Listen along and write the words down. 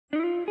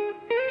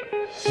Yo,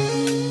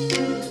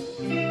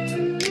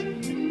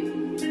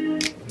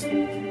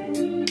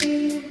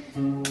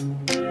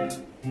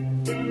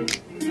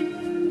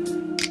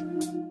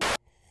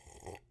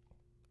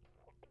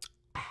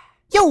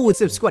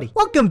 what's up, squaddy?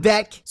 Welcome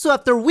back. So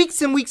after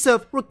weeks and weeks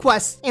of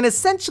requests and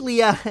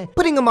essentially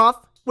putting them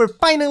off, we're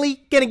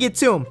finally gonna get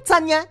to them.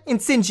 Tania and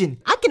Syngin.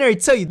 I can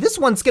already tell you this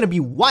one's gonna be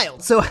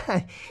wild. So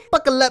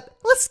buckle up.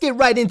 Let's get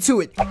right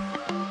into it.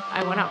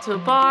 I went out to a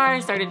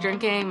bar, started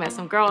drinking, met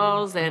some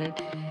girls, and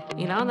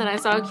you know, then I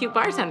saw a cute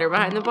bartender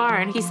behind the bar,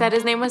 and he said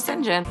his name was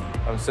Syngin.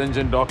 I'm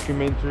Syngin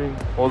documentary,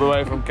 all the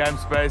way from Camp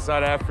Space,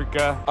 South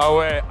Africa.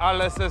 Away,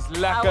 alles is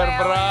lekker,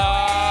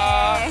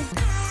 bra.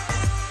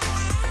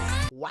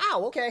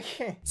 Wow,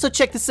 okay. So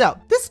check this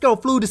out. This girl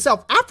flew to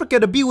South Africa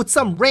to be with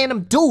some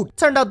random dude.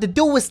 Turned out the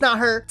dude was not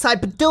her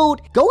type of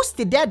dude.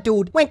 Ghosted that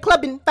dude. Went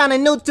clubbing, found a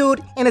new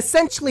dude, and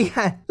essentially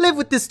lived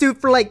with this dude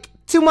for like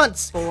 2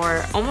 months.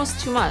 For almost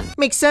 2 months.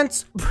 Makes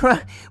sense?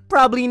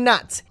 Probably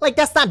not. Like,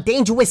 that's not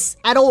dangerous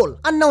at all.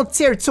 Unknown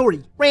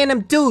territory.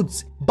 Random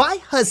dudes. By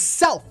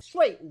herself.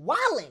 Straight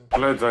wildin'.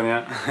 Hello,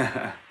 Tania.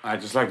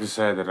 I'd just like to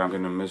say that I'm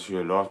gonna miss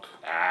you a lot.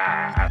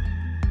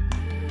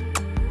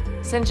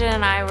 Syngin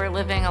and I were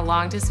living a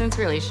long-distance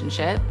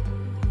relationship.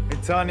 Hey,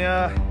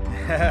 Tania.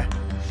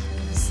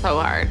 So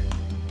hard.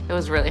 It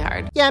was really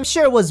hard. Yeah, I'm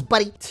sure it was,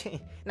 buddy.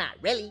 Not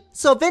really.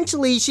 So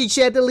eventually, she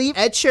had to leave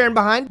Ed Sheeran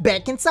behind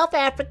back in South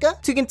Africa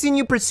to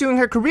continue pursuing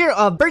her career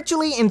of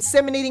virtually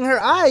inseminating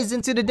her eyes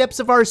into the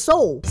depths of our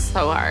soul.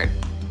 So hard.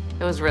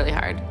 It was really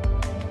hard.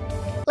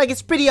 Like,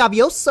 it's pretty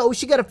obvious, so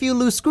she got a few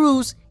loose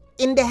screws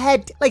in the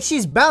head. Like,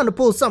 she's bound to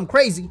pull something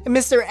crazy. And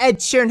Mr. Ed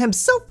Sheeran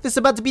himself is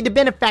about to be the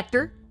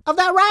benefactor of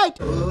that ride.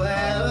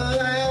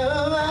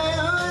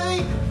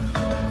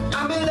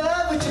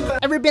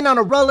 Ever been on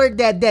a roller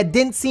that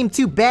didn't seem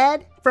too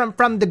bad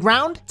from the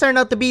ground? Turned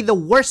out to be the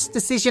worst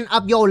decision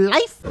of your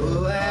life?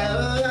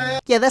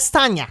 Yeah, that's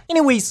Tania.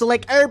 Anyway, so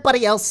like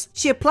everybody else,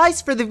 she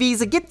applies for the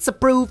visa, gets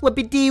approved,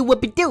 whoopie-dee,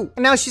 whoopie-doo.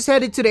 And now she's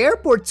headed to the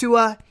airport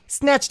to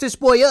snatch this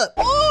boy up.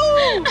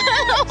 Oh!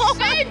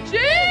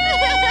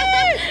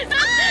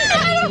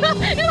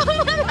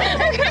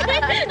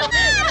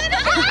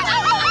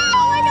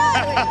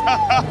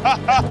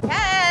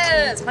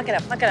 Yes! Fuck it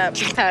up, fuck it up.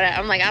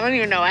 I'm like, I don't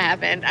even know what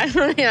happened.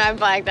 I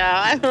blacked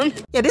out.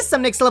 Yeah, this is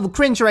some next level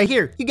cringe right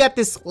here. You got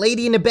this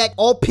lady in the back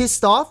all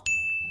pissed off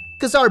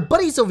because our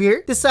buddies over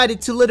here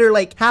decided to litter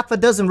like half a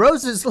dozen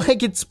roses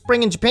like it's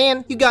spring in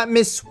Japan. You got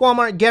Miss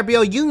Walmart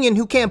Gabrielle Union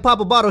who can't pop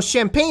a bottle of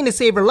champagne to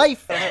save her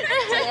life. Do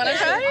you wanna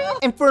try?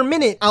 And for a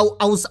minute, I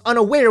was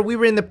unaware we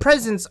were in the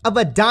presence of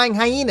a dying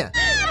hyena.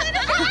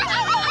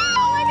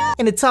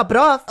 And to top it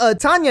off,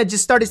 Tania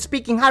just started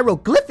speaking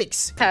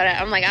hieroglyphics.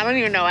 I'm like, I don't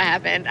even know what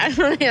happened.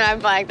 I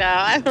blacked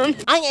out.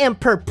 I am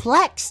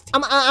perplexed.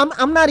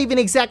 I'm not even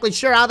exactly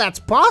sure how that's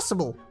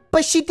possible.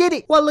 But she did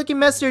it while looking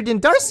messier than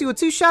Darcy with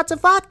 2 shots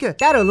of vodka.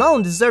 That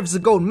alone deserves a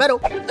gold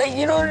medal. Like,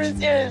 you don't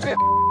understand.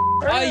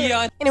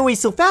 Anyway,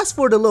 so fast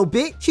forward a little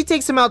bit. She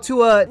takes him out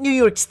to a New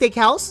York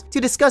steakhouse to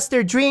discuss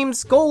their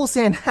dreams, goals,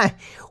 and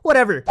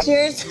whatever.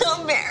 Cheers to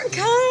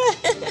America.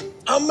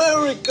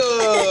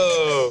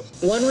 America!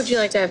 When would you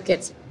like to have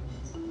kids?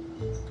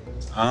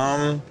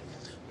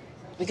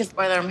 Because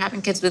whether I'm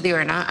having kids with you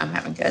or not, I'm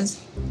having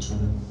kids.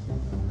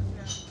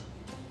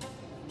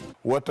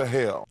 What the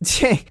hell?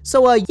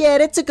 So, yeah,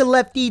 that took a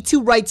lefty,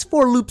 2 rights,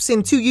 4 loops,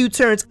 and 2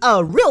 U-turns,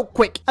 real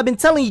quick. I've been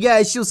telling you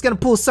guys she was gonna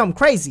pull something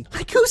crazy.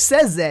 Like, who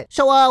says that?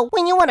 So,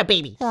 when you want a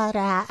baby?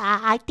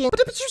 I think...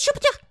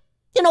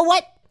 You know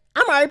what?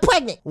 I'm already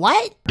pregnant.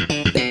 What?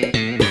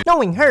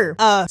 Knowing her,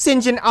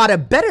 Syngin oughta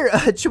better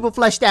triple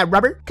flush that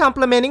rubber,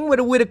 complimenting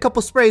with a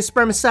couple sprays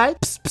spermicide,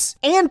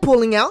 and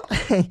pulling out.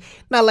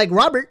 Not like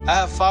Robert. I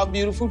have 5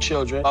 beautiful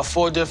children,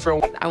 4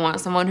 different... I want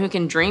someone who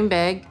can dream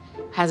big,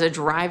 has a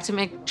drive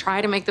to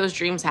try to make those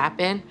dreams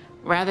happen,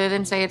 rather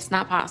than say it's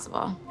not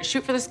possible.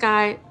 Shoot for the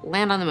sky,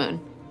 land on the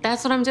moon.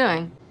 That's what I'm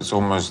doing. It's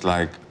almost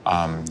like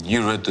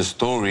you read the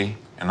story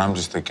and I'm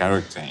just a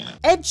character in it.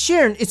 Ed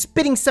Sheeran is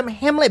spitting some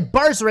Hamlet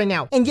bars right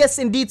now. And yes,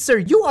 indeed, sir,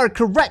 you are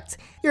correct.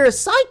 You're a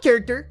side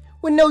character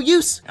with no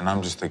use. And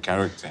I'm just a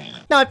character in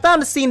it. Now, I found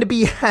the scene to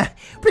be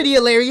pretty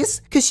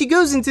hilarious because she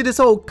goes into this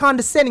whole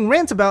condescending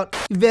rant about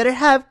you better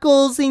have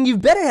goals and you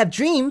better have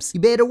dreams. You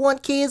better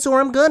want kids or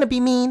I'm gonna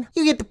be mean.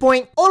 You get the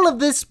point. All of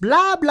this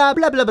blah, blah,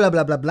 blah, blah, blah,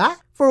 blah, blah, blah.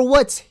 For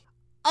what?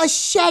 A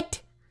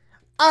shed.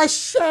 A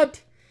shed.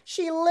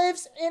 She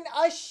lives in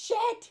a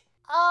shed.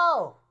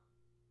 Oh.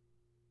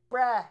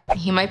 Bruh.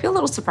 He might be a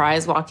little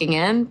surprised walking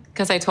in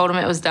because I told him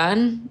it was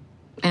done.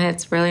 And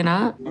it's really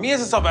not. Me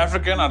as a South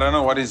African, I don't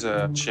know what is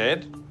a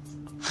shed.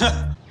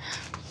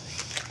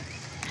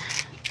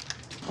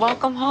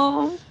 Welcome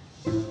home.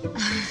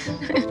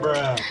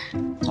 Bruh.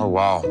 Oh,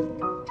 wow.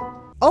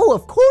 Oh,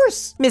 of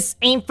course. Miss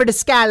Aim for the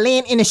Sky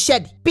land in a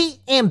shed. Be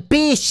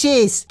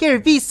ambitious. Gary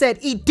Vee said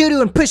eat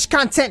doo-doo and push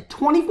content.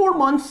 24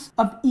 months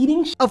of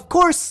eating. Of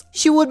course,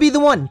 she would be the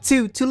one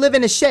to live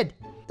in a shed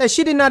that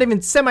she did not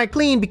even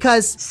semi-clean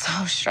because...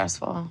 So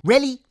stressful.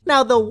 Really?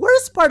 Now, the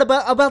worst part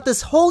about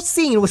this whole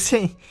scene was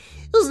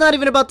It was not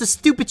even about the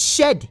stupid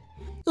shed.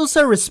 It was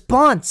her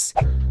response.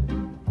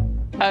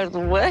 I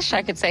wish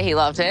I could say he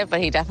loved it, but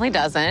he definitely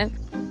doesn't.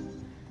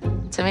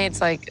 To me,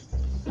 it's like,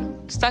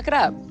 suck it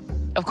up.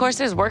 Of course,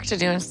 there's work to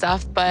do and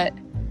stuff, but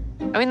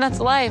I mean, that's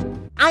life.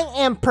 I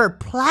am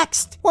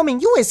perplexed. Woman,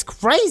 you is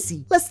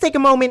crazy. Let's take a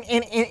moment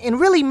and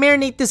really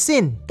marinate this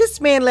in. This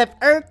man left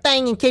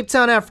everything in Cape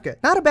Town, Africa.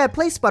 Not a bad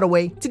place, by the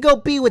way, to go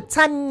be with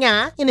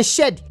Tania in a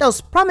shed that was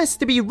promised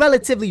to be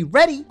relatively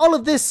ready. All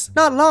of this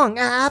not long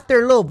after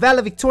a little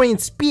valedictorian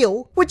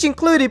spiel, which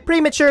included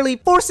prematurely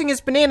forcing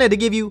his banana to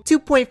give you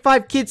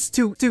 2.5 kids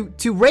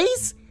to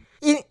raise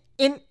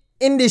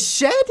in this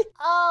shed.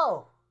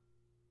 Oh.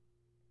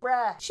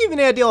 Bruh. She even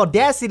had the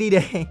audacity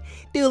to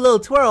do a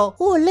little twirl.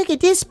 Oh, look at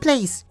this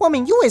place.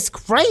 Woman, you is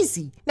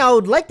crazy. Now, I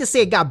would like to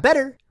say it got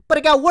better, but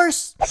it got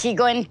worse. She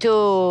going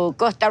to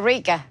Costa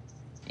Rica.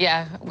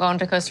 Yeah, I'm going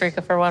to Costa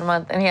Rica for 1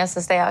 month, and he has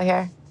to stay out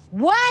here.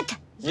 What?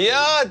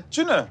 Yeah,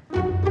 Juna.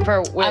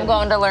 For I'm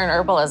going to learn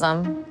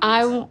herbalism.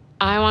 I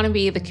want to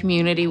be the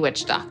community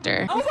witch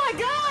doctor. Oh my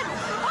God!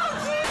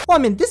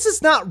 Woman, this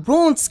is not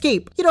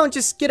RuneScape. You don't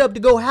just get up to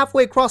go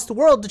halfway across the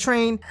world to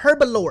train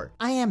herbalore.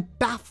 I am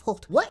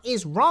baffled. What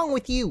is wrong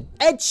with you?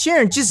 Ed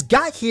Sheeran just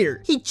got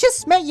here. He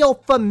just met your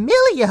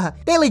familia.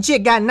 They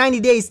legit got 90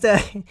 days to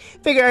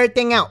figure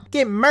everything out.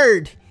 Get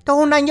murdered. The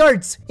whole 9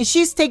 yards. And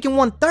she's taking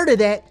 1/3 of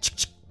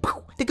that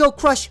to go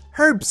crush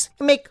herbs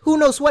and make who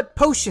knows what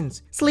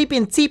potions. Sleep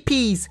in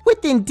teepees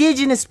with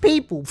indigenous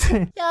people.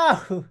 Yo,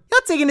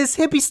 y'all taking this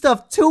hippie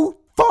stuff too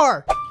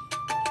far.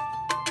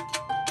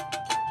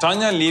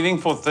 Tania leaving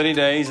for 30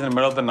 days in the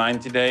middle of the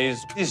 90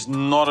 days is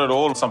not at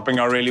all something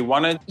I really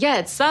wanted. Yeah,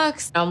 it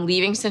sucks. I'm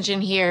leaving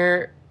Syngin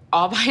here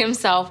all by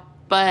himself,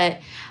 but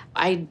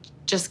I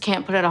just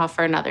can't put it off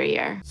for another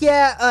year.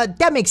 Yeah,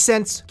 that makes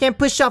sense. Can't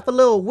push off a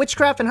little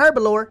witchcraft and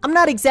herbalore. I'm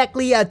not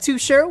exactly too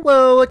sure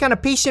what kind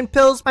of patient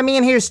pills my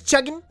man here's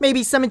chugging.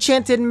 Maybe some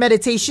enchanted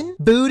meditation,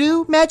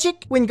 voodoo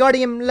magic,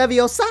 Wingardium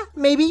Leviosa,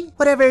 maybe,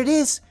 whatever it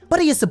is. But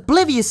he is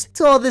oblivious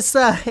to all this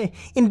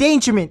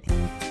endangerment.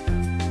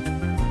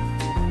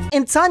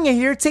 And Tania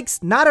here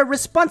takes not a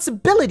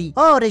responsibility.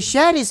 Oh, the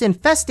shed is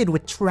infested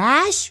with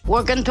trash?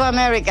 Welcome to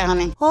America,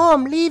 honey. Oh,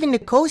 I'm leaving to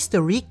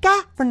Costa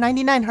Rica for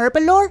 99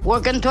 herbalore?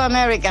 Welcome to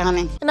America,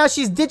 honey. And now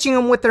she's ditching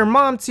him with her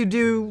mom to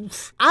do...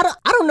 I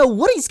don't know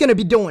what he's gonna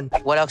be doing.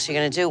 What else are you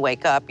gonna do?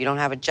 Wake up, you don't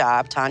have a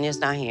job, Tanya's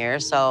not here,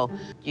 so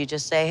you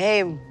just say,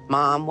 hey,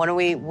 Mom, what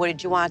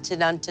did you want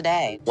done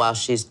today? While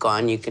she's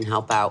gone, you can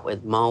help out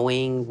with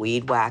mowing,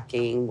 weed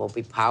whacking, we'll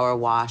be power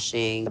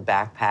washing, the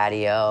back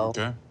patio.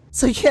 Okay.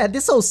 So yeah,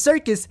 this whole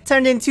circus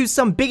turned into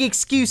some big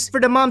excuse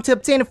for the mom to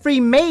obtain a free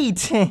maid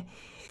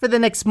for the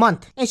next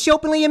month. And she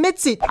openly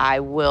admits it. I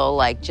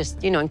will,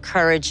 just,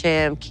 encourage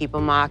him, keep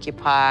him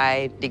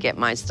occupied to get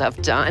my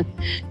stuff done.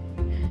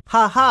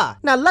 Haha.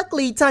 Now,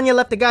 luckily, Tania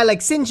left a guy like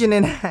Syngin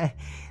and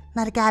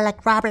not a guy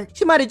like Robert.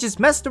 She might have just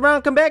messed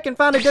around, come back, and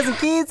found a dozen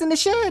kids in the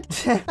shed.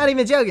 Not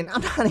even joking.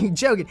 I'm not even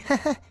joking.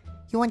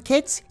 You want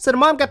kids? So the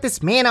mom got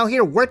this man out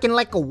here working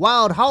like a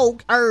wild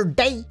hog every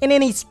day. And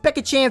any speck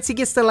of chance he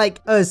gets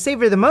to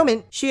savor the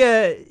moment, she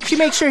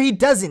makes sure he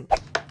doesn't.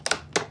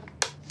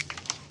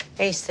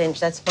 Hey, Cinch,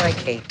 that's my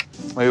cake.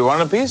 Oh, you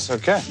want a piece?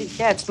 Okay.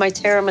 Yeah, it's my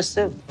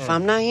tiramisu. If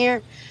I'm not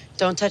here,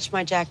 don't touch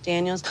my Jack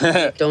Daniels.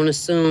 Don't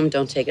assume,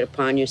 don't take it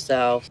upon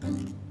yourself.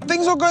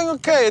 Things are going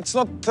okay. It's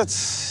not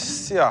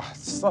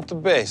the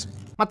base.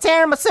 My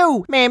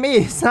tiramisu! Man,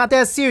 it's not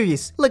that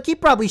serious. Look, he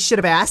probably should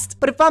have asked.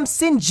 But if I'm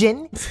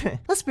Syngin,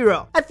 let's be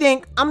real. I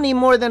think I'm gonna need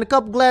more than a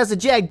couple glasses of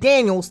Jack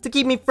Daniels to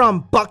keep me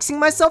from boxing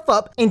myself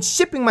up and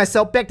shipping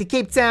myself back to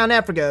Cape Town,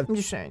 Africa. I'm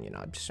just saying,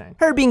 I'm just saying.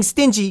 Her being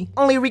stingy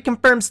only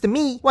reconfirms to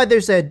me why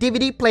there's a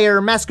DVD player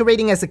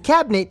masquerading as a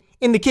cabinet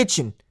in the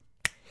kitchen.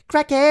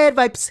 Crackhead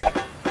vibes.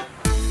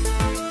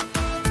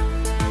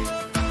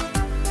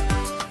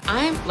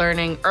 I'm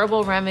learning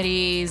herbal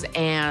remedies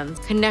and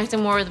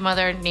connecting more with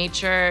Mother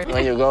Nature.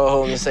 When you go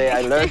home, you say,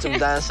 I learned to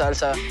dance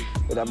salsa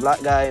with a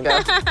black guy.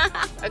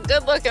 A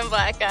good-looking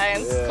black guy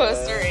in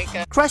Costa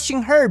Rica.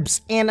 Crushing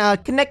herbs and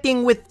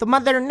connecting with the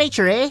Mother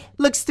Nature, eh?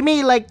 Looks to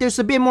me like there's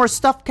a bit more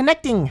stuff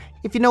connecting,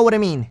 if you know what I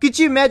mean. Could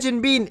you imagine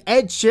being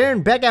Ed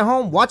Sheeran back at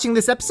home watching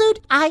this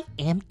episode? I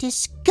am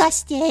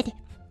disgusted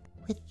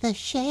with the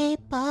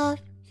shape of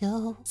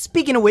you.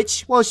 Speaking of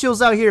which, while she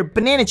was out here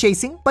banana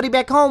chasing, Buddy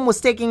back home was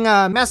taking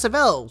massive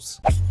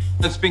L's.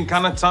 It's been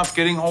kind of tough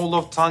getting hold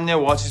of Tania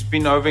while she's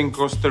been over in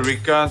Costa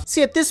Rica.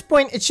 See, at this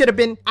point, it should have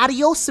been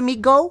adios,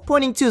 amigo,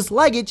 pointing to his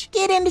luggage.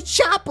 Get in the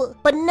chopper.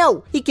 But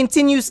no, he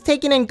continues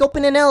taking and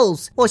gulping in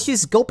L's. Well,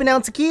 she's gulping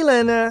down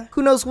tequila and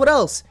who knows what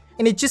else.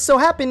 And it just so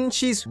happened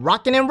she's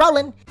rocking and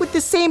rolling with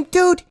the same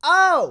dude.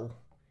 Oh,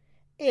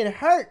 it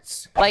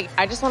hurts.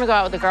 I just want to go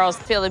out with the girls,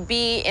 feel the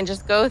beat, and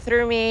just go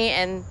through me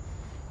and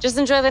just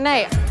enjoy the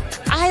night.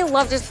 I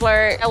love to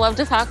flirt. I love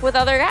to talk with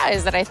other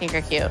guys that I think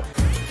are cute.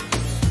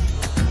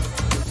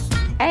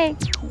 Hey. In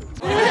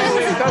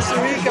Costa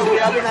Rica, we're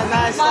having a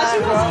nice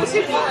time, bro.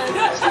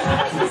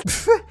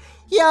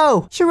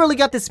 Yo, she really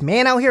got this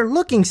man out here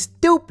looking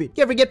stupid.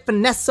 You ever get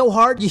finessed so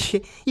hard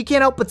you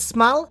can't help but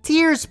smile?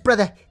 Tears,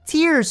 brother,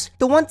 tears.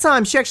 The one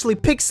time she actually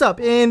picks up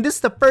and this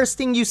is the first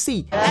thing you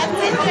see.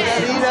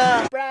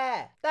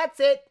 Bruh, that's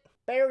it.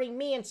 Bury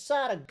me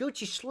inside a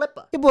Gucci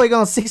slipper. Your boy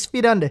going 6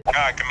 feet under. Yeah,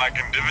 I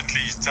can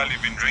vividly tell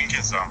you've been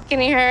drinking some. Can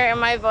you hear it in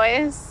my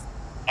voice?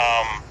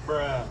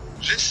 Bruh.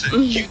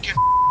 Listen, you can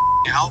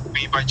help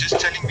me by just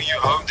telling me you're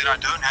home, then I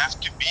don't have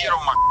to be here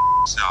on my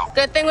self.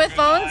 Good thing with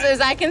phones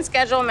is I can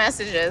schedule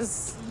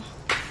messages.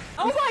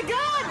 Oh my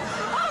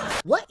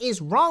god! What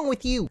is wrong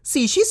with you?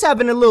 See, she's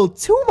having a little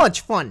too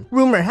much fun.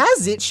 Rumor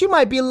has it, she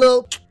might be a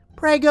little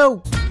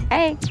prego.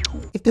 Hey.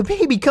 If the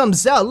baby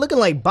comes out looking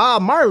like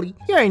Bob Marley,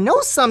 you already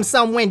know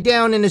something went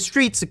down in the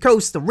streets of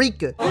Costa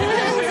Rica.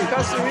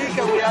 Costa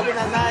Rica, we having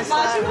a nice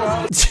time,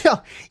 bro.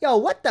 Yo,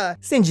 what the?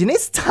 Syngin,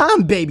 it's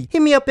time, baby.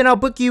 Hit me up and I'll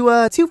book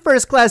you 2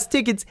 first-class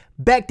tickets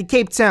back to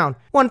Cape Town.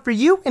 One for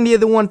you and the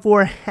other one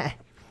for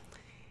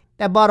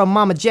that bottle of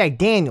Mama Jack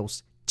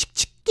Daniels.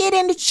 Get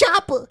in the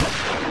chopper.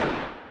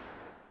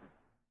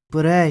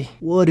 But hey,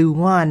 what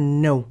do I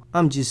know?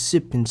 I'm just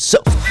sipping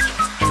soap.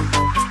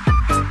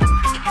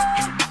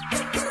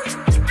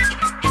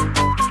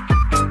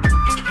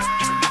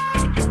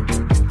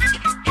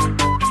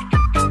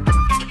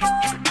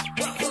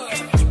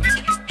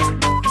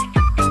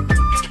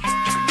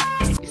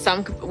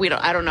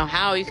 I don't know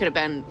how. You could have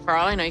been, for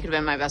all I know, you could have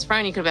been my best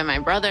friend. You could have been my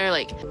brother.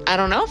 Like, I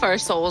don't know if our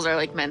souls are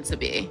like meant to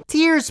be.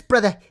 Tears,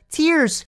 brother, tears.